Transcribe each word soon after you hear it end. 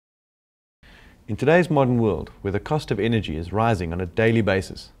In today's modern world, where the cost of energy is rising on a daily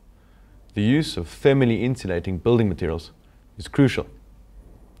basis, the use of thermally insulating building materials is crucial.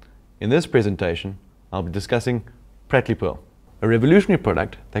 In this presentation, I'll be discussing Pratliperl, a revolutionary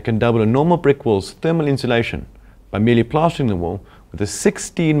product that can double a normal brick wall's thermal insulation by merely plastering the wall with a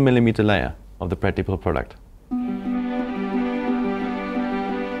 16mm layer of the Pratliperl product.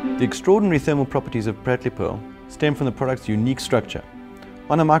 The extraordinary thermal properties of Pratliperl stem from the product's unique structure.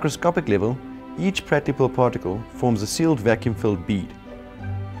 On a microscopic level, each Pratliperl particle forms a sealed vacuum-filled bead.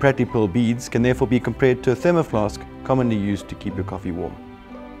 Pratliperl beads can therefore be compared to a thermoflask commonly used to keep your coffee warm.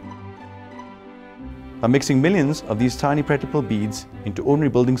 By mixing millions of these tiny Pratliperl beads into ordinary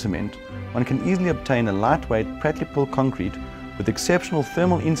building cement, one can easily obtain a lightweight Pratliperl concrete with exceptional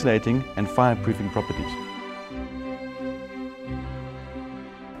thermal insulating and fireproofing properties.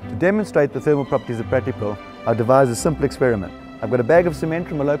 To demonstrate the thermal properties of Pratliperl, I've devised a simple experiment. I've got a bag of cement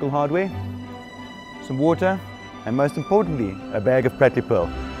from a local hardware, some water, and most importantly, a bag of Pratliperl.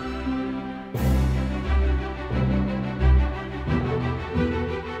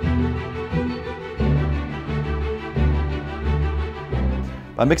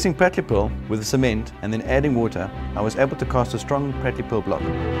 By mixing Pratliperl with the cement and then adding water, I was able to cast a strong Pratliperl block.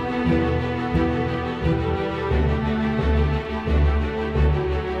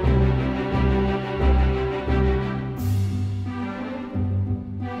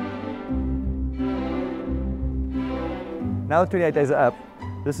 Now the 28 days are up.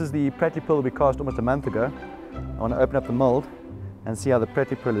 This is the Pratliperl we cast almost a month ago. I want to open up the mold and see how the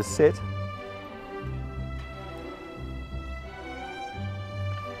Pratliperl is set.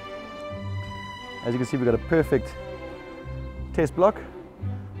 As you can see, we've got a perfect test block.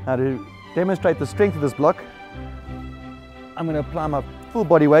 Now to demonstrate the strength of this block, I'm going to apply my full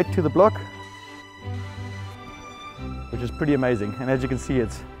body weight to the block, which is pretty amazing. And as you can see,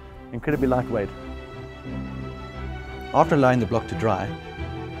 it's incredibly lightweight. After allowing the block to dry,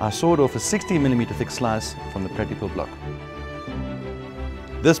 I sawed off a 60mm thick slice from the Pratliperl block.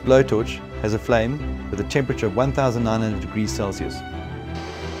 This blowtorch has a flame with a temperature of 1900 degrees Celsius.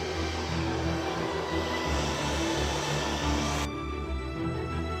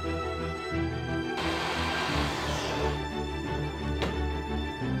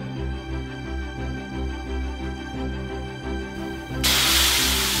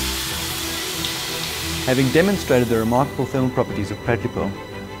 Having demonstrated the remarkable thermal properties of Pratliperl,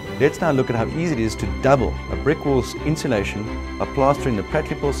 let's now look at how easy it is to double a brick wall's insulation by plastering the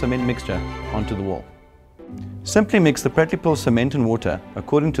Pratliperl cement mixture onto the wall. Simply mix the Pratliperl cement and water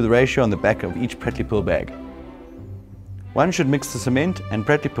according to the ratio on the back of each Pratliperl bag. One should mix the cement and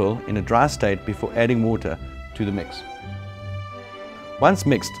Pratliperl in a dry state before adding water to the mix. Once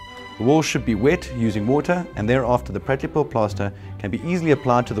mixed, the wall should be wet using water, and thereafter the Pratliperl plaster can be easily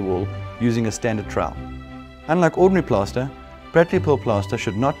applied to the wall using a standard trowel. Unlike ordinary plaster, Pratliperl plaster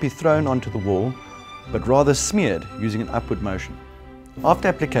should not be thrown onto the wall, but rather smeared using an upward motion. After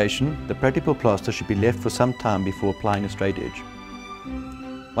application, the Pratliperl plaster should be left for some time before applying a straight edge.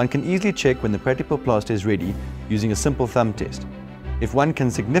 One can easily check when the Pratliperl plaster is ready using a simple thumb test. If one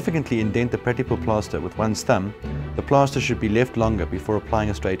can significantly indent the Pratliperl plaster with one's thumb, the plaster should be left longer before applying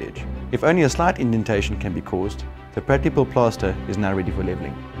a straight edge. If only a slight indentation can be caused, the Pratliperl plaster is now ready for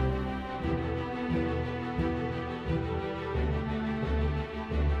leveling.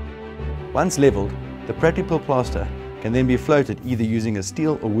 Once leveled, the Pratliperl plaster can then be floated either using a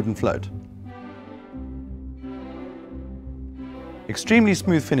steel or wooden float. Extremely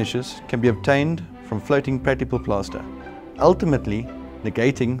smooth finishes can be obtained from floating Pratliperl plaster, ultimately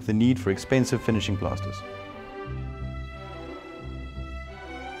negating the need for expensive finishing plasters.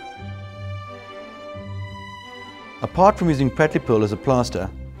 Apart from using Pratliperl as a plaster,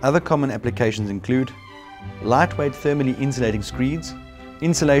 other common applications include lightweight thermally insulating screeds,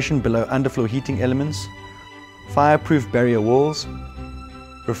 insulation below underfloor heating elements, fireproof barrier walls,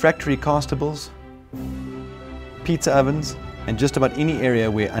 refractory castables, pizza ovens, and just about any area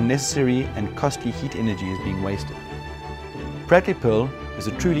where unnecessary and costly heat energy is being wasted. Pratliperl is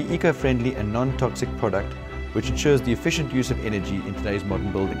a truly eco-friendly and non-toxic product which ensures the efficient use of energy in today's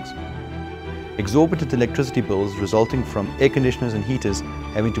modern buildings. Exorbitant electricity bills resulting from air conditioners and heaters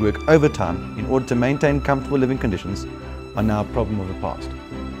having to work overtime in order to maintain comfortable living conditions are now a problem of the past.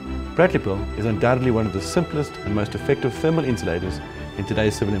 Pratliperl is undoubtedly one of the simplest and most effective thermal insulators in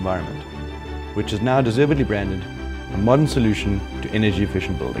today's civil environment, which is now deservedly branded a modern solution to energy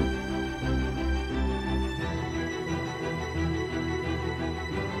efficient building.